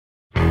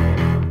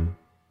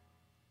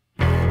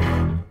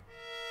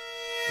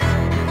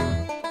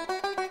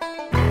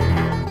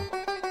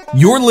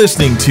You're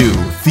listening to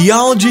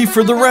Theology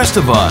for the Rest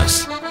of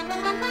Us.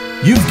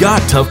 You've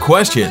got tough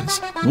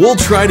questions. We'll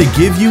try to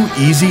give you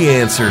easy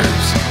answers.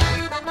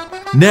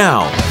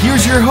 Now,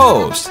 here's your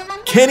host,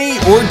 Kenny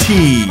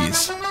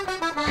Ortiz.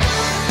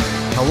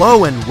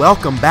 Hello and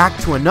welcome back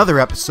to another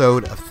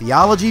episode of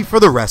Theology for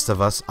the Rest of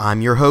Us.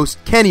 I'm your host,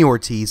 Kenny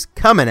Ortiz,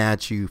 coming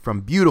at you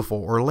from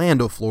beautiful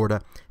Orlando,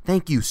 Florida.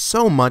 Thank you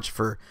so much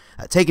for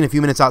taking a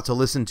few minutes out to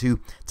listen to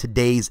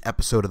today's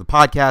episode of the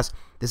podcast.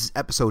 This is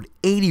episode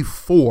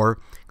 84.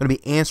 I'm going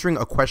to be answering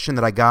a question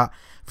that I got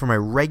from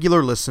a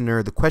regular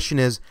listener. The question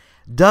is,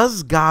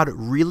 does God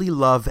really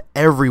love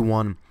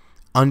everyone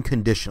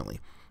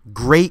unconditionally?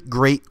 Great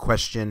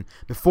question.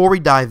 Before we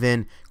dive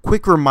in,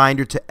 quick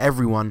reminder to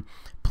everyone,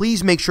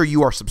 please make sure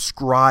you are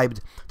subscribed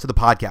to the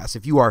podcast.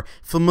 If you are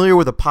familiar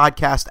with a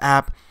podcast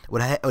app,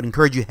 I would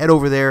encourage you to head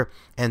over there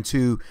and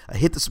to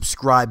hit the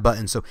subscribe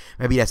button. So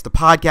maybe that's the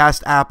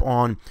podcast app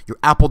on your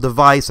Apple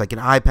device, like an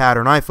iPad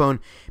or an iPhone.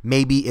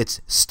 Maybe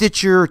it's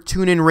Stitcher,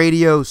 TuneIn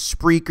Radio,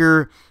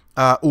 Spreaker,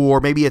 or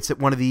maybe it's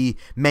one of the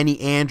many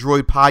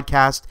Android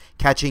podcast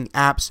catching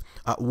apps,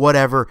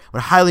 whatever. I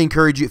would highly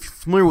encourage you, if you're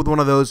familiar with one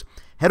of those,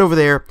 head over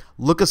there,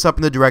 look us up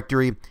in the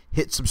directory,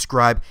 hit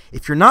subscribe.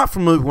 If you're not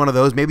familiar with one of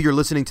those, maybe you're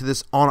listening to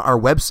this on our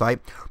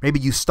website. Maybe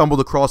you stumbled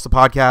across the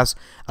podcast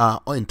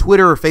on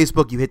Twitter or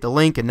Facebook. You hit the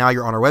link and now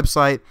you're on our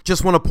website.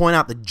 Just want to point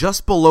out that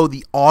just below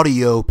the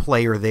audio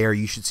player there,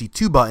 you should see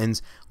two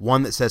buttons.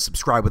 One that says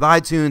subscribe with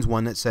iTunes,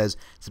 one that says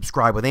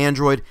subscribe with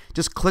Android.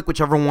 Just click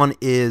whichever one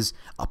is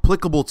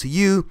applicable to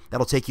you.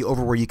 That'll take you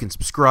over where you can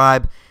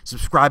subscribe.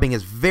 Subscribing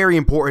is very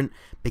important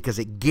because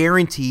it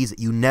guarantees that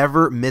you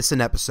never miss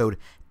an episode.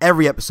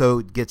 Every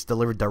episode gets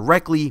delivered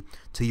directly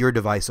to your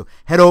device. So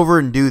head over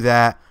and do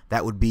that.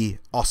 That would be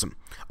awesome.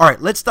 All right,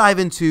 let's dive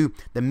into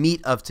the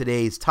meat of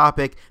today's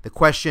topic. The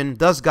question,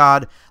 does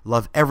God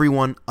love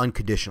everyone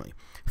unconditionally?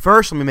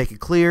 First, let me make it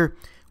clear.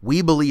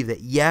 We believe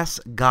that yes,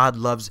 God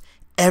loves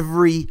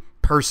every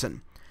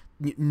person.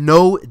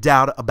 No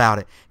doubt about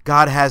it.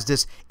 God has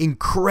this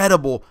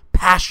incredible,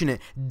 passionate,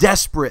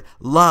 desperate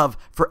love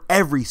for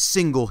every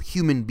single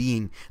human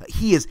being.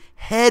 He is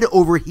head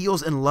over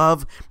heels in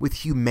love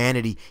with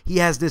humanity. He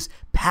has this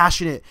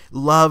passionate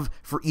love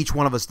for each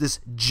one of us, this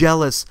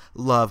jealous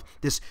love,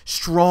 this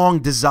strong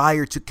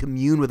desire to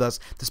commune with us,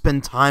 to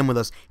spend time with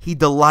us. He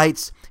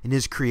delights in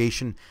his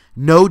creation.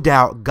 No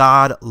doubt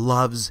God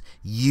loves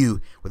you.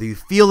 Whether you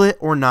feel it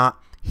or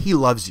not, he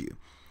loves you.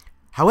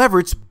 However,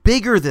 it's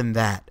bigger than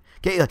that.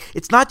 Okay,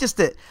 it's not just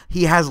that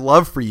he has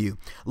love for you.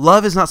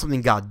 Love is not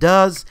something God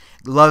does.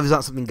 Love is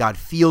not something God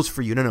feels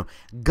for you. No.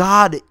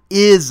 God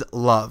is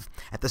love.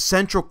 At the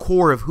central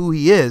core of who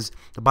he is,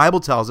 the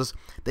Bible tells us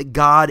that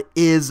God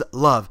is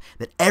love,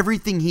 that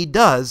everything he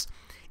does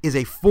is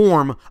a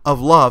form of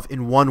love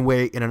in one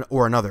way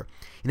or another.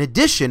 In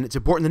addition, it's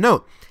important to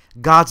note,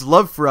 God's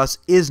love for us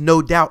is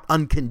no doubt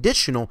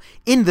unconditional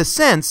in the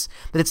sense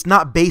that it's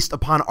not based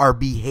upon our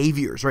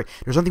behaviors, right?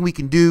 There's nothing we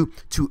can do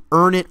to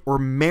earn it or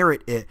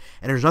merit it,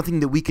 and there's nothing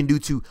that we can do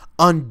to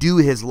undo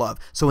his love.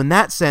 So in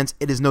that sense,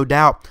 it is no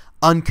doubt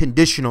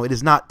unconditional. It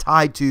is not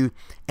tied to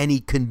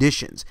any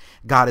conditions.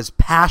 God is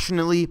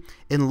passionately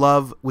in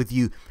love with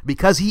you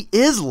because he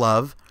is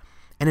love,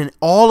 and in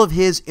all of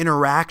his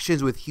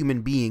interactions with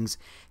human beings,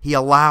 he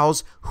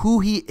allows who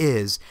he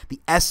is,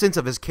 the essence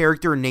of his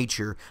character and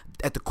nature,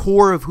 at the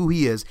core of who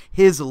he is,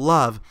 his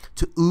love,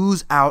 to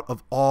ooze out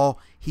of all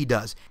he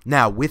does.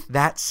 Now, with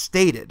that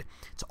stated,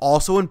 it's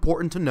also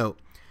important to note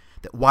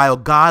that while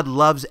God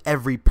loves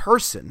every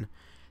person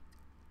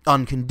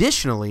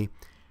unconditionally,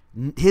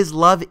 his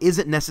love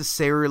isn't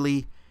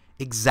necessarily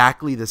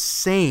exactly the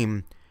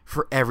same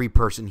for every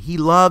person. He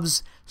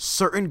loves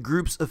certain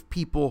groups of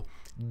people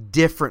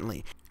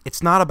differently.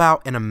 It's not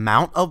about an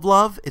amount of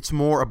love, it's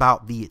more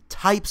about the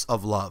types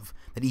of love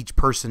that each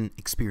person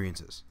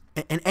experiences.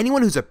 And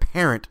anyone who's a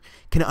parent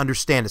can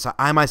understand this.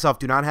 I myself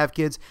do not have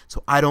kids,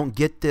 so I don't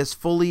get this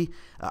fully.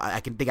 I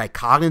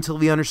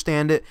cognitively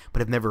understand it,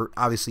 but I've never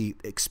obviously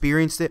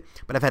experienced it.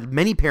 But I've had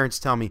many parents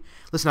tell me,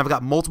 listen, I've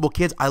got multiple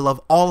kids. I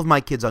love all of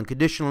my kids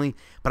unconditionally,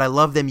 but I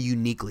love them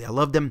uniquely. I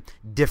love them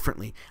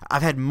differently.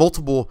 I've had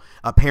multiple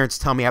parents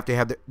tell me after they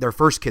have their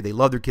first kid, they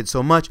love their kid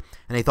so much,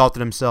 and they thought to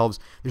themselves,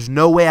 there's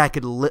no way I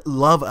could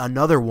love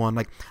another one.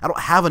 Like, I don't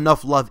have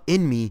enough love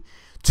in me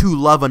to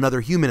love another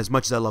human as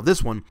much as I love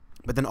this one.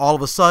 But then all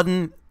of a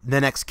sudden,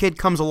 the next kid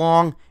comes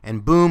along,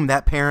 and boom,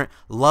 that parent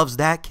loves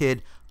that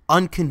kid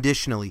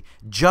unconditionally,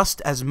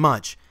 just as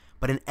much.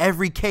 But in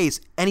every case,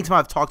 anytime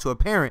I've talked to a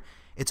parent,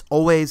 it's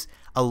always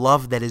a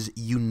love that is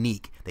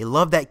unique. They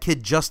love that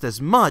kid just as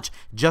much,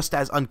 just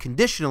as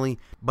unconditionally,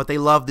 but they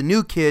love the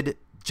new kid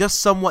just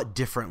somewhat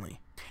differently.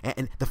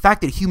 And the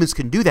fact that humans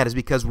can do that is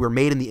because we're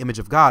made in the image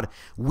of God.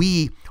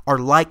 We are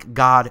like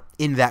God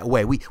in that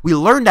way. We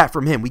learned that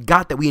from him. We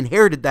got that. We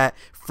inherited that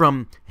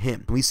from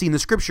him. We see in the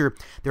scripture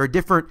there are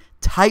different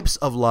types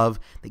of love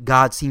that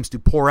God seems to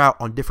pour out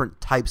on different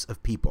types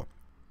of people.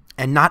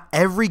 And not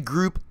every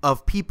group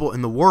of people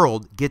in the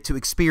world get to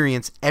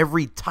experience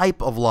every type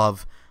of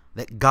love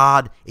that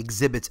God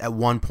exhibits at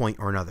one point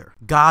or another.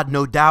 God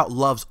no doubt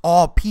loves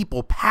all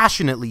people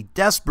passionately,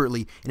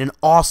 desperately, in an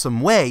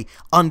awesome way,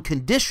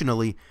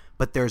 unconditionally,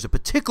 but there's a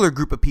particular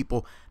group of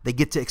people that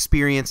get to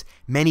experience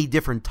many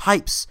different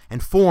types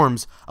and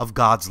forms of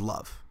God's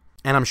love.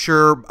 And I'm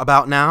sure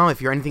about now,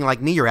 if you're anything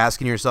like me, you're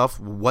asking yourself,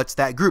 what's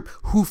that group?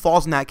 Who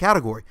falls in that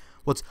category?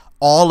 Well, it's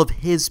all of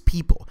his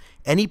people.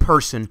 Any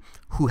person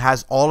who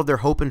has all of their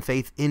hope and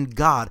faith in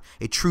God,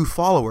 a true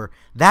follower,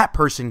 that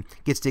person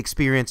gets to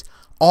experience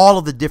all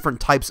of the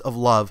different types of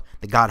love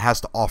that God has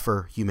to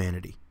offer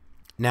humanity.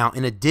 Now,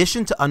 in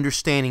addition to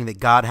understanding that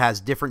God has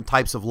different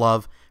types of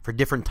love for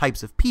different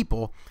types of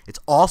people, it's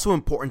also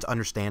important to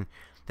understand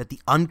that the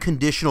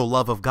unconditional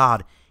love of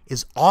God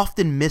is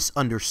often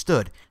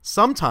misunderstood.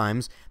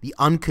 Sometimes the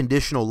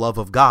unconditional love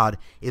of God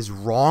is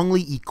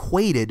wrongly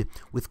equated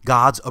with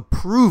God's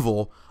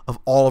approval of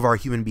all of our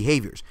human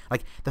behaviors.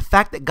 Like the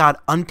fact that God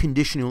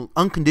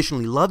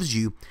unconditionally loves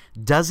you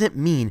doesn't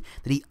mean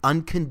that he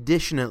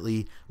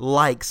unconditionally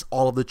likes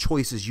all of the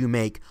choices you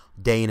make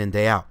day in and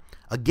day out.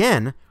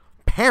 Again,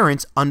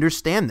 parents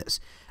understand this.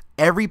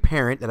 Every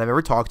parent that I've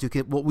ever talked to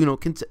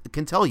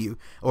can tell you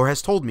or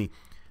has told me,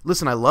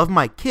 listen, I love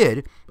my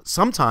kid, but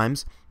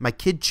sometimes my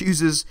kid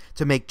chooses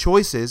to make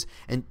choices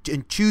and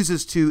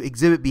chooses to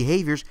exhibit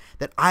behaviors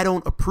that I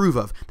don't approve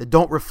of, that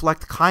don't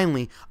reflect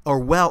kindly or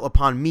well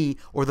upon me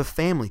or the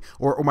family,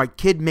 or my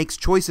kid makes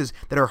choices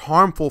that are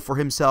harmful for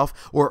himself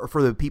or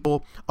for the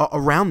people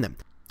around them.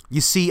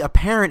 You see, a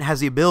parent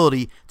has the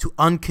ability to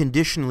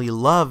unconditionally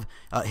love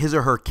his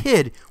or her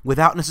kid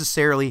without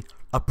necessarily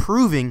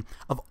approving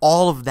of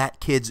all of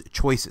that kid's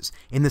choices.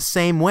 In the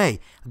same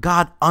way,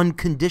 God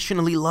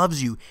unconditionally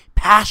loves you,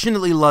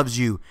 passionately loves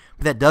you,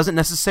 but that doesn't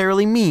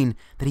necessarily mean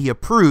that he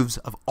approves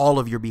of all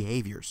of your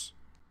behaviors.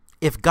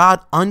 If God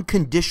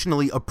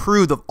unconditionally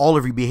approved of all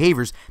of your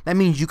behaviors, that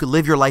means you could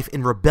live your life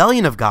in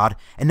rebellion of God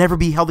and never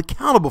be held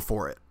accountable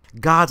for it.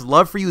 God's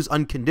love for you is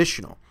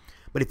unconditional.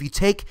 But if you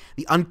take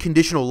the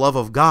unconditional love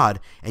of God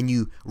and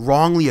you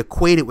wrongly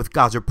equate it with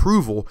God's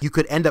approval, you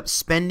could end up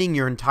spending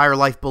your entire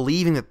life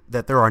believing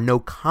that there are no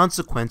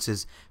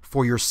consequences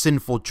for your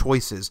sinful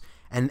choices.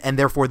 And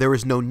therefore, there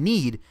is no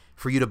need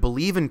for you to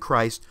believe in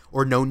Christ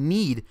or no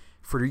need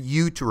for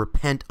you to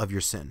repent of your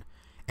sin.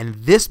 And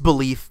this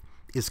belief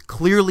is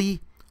clearly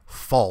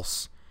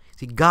false.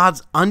 See,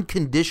 God's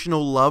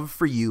unconditional love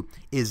for you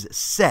is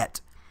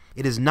set.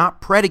 It is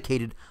not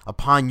predicated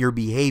upon your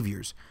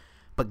behaviors.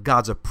 But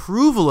God's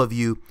approval of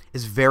you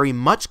is very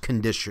much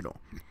conditional.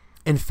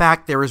 In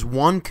fact, there is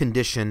one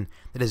condition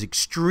that is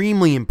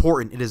extremely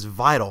important. It is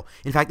vital.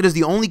 In fact, it is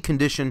the only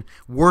condition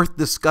worth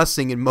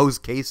discussing in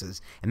most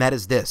cases, and that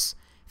is this: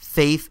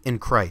 faith in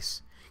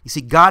Christ. You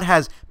see, God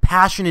has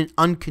passionate,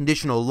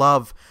 unconditional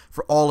love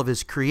for all of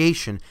his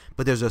creation,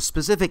 but there's a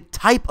specific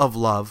type of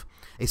love,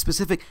 a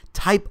specific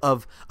type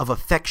of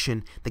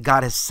affection that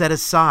God has set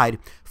aside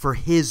for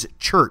his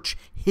church,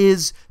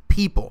 his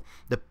people,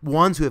 the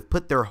ones who have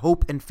put their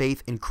hope and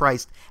faith in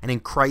Christ and in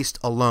Christ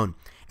alone.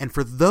 And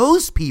for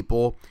those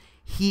people,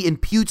 he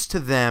imputes to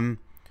them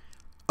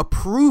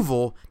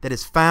approval that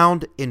is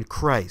found in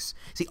Christ.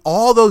 See,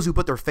 all those who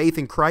put their faith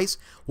in Christ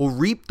will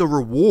reap the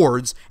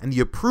rewards and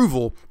the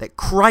approval that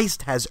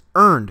Christ has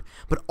earned.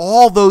 But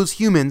all those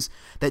humans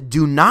that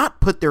do not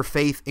put their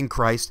faith in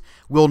Christ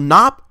will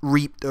not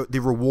reap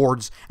the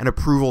rewards and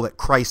approval that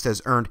Christ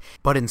has earned,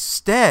 but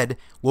instead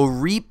will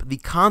reap the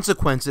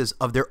consequences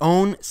of their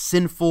own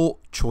sinful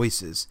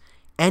choices.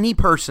 Any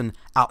person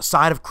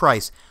outside of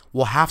Christ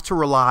will have to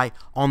rely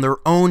on their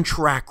own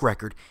track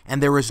record,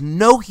 and there is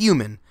no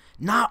human,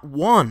 not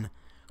one,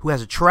 who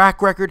has a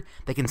track record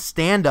that can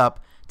stand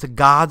up to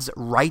God's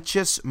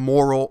righteous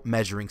moral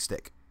measuring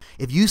stick.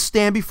 If you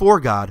stand before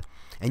God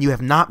and you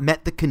have not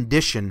met the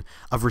condition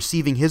of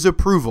receiving his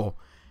approval,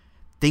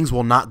 things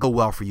will not go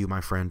well for you,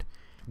 my friend.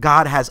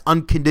 God has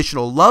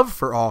unconditional love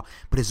for all,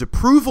 but his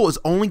approval is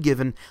only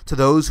given to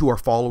those who are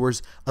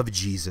followers of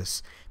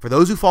Jesus. For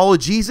those who follow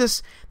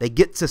Jesus, they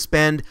get to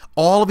spend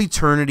all of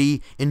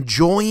eternity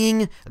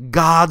enjoying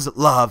God's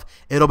love.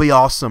 It'll be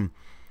awesome.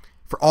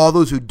 For all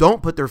those who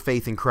don't put their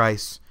faith in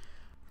Christ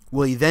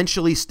will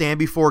eventually stand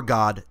before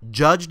God,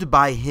 judged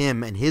by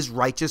him and his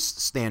righteous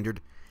standard,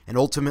 and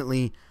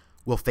ultimately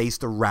will face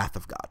the wrath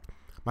of God.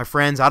 My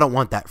friends, I don't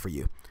want that for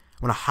you.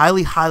 I want to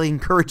highly, highly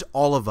encourage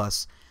all of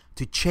us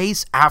to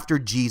chase after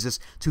Jesus,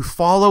 to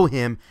follow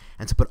him,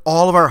 and to put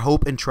all of our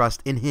hope and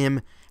trust in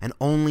him and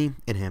only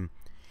in him.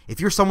 If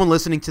you're someone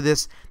listening to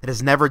this that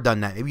has never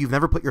done that, maybe you've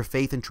never put your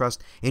faith and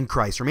trust in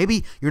Christ, or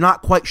maybe you're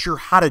not quite sure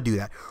how to do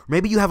that, or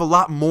maybe you have a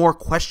lot more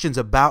questions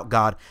about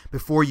God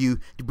before you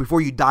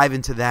dive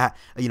into that,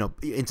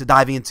 into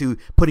diving into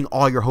putting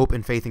all your hope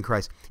and faith in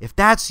Christ. If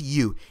that's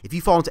you, if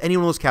you fall into any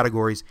one of those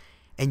categories,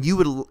 and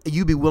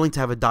you'd be willing to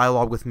have a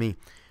dialogue with me,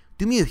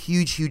 do me a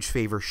huge, huge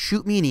favor.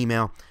 Shoot me an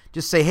email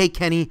Just say, hey,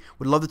 Kenny,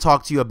 would love to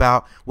talk to you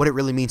about what it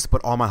really means to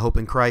put all my hope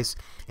in Christ,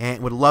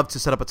 and would love to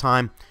set up a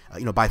time,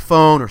 by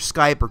phone or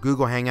Skype or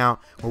Google Hangout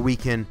where we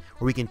can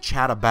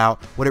chat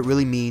about what it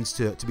really means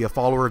to be a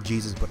follower of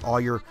Jesus, put all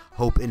your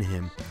hope in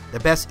him. The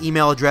best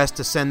email address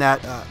to send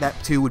that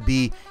to would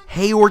be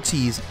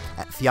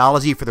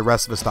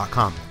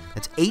heyortiz@theologyfortherestofus.com.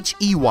 That's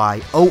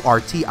HEYORTIZ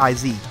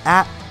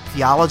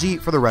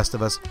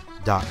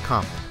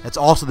 @theologyfortherestofus.com. That's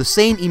also the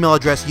same email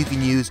address you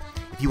can use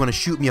if you want to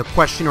shoot me a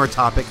question or a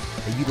topic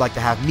that you'd like to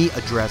have me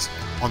address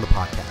on the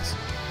podcast.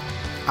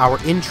 Our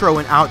intro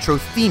and outro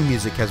theme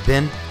music has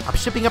been I'm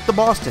Shipping Up to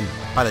Boston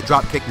by the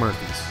Dropkick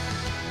Murphys.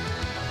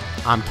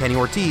 I'm Kenny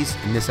Ortiz,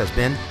 and this has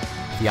been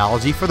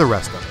Theology for the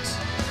Rest of Us.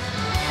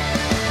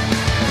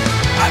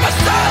 I'm a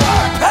sailor!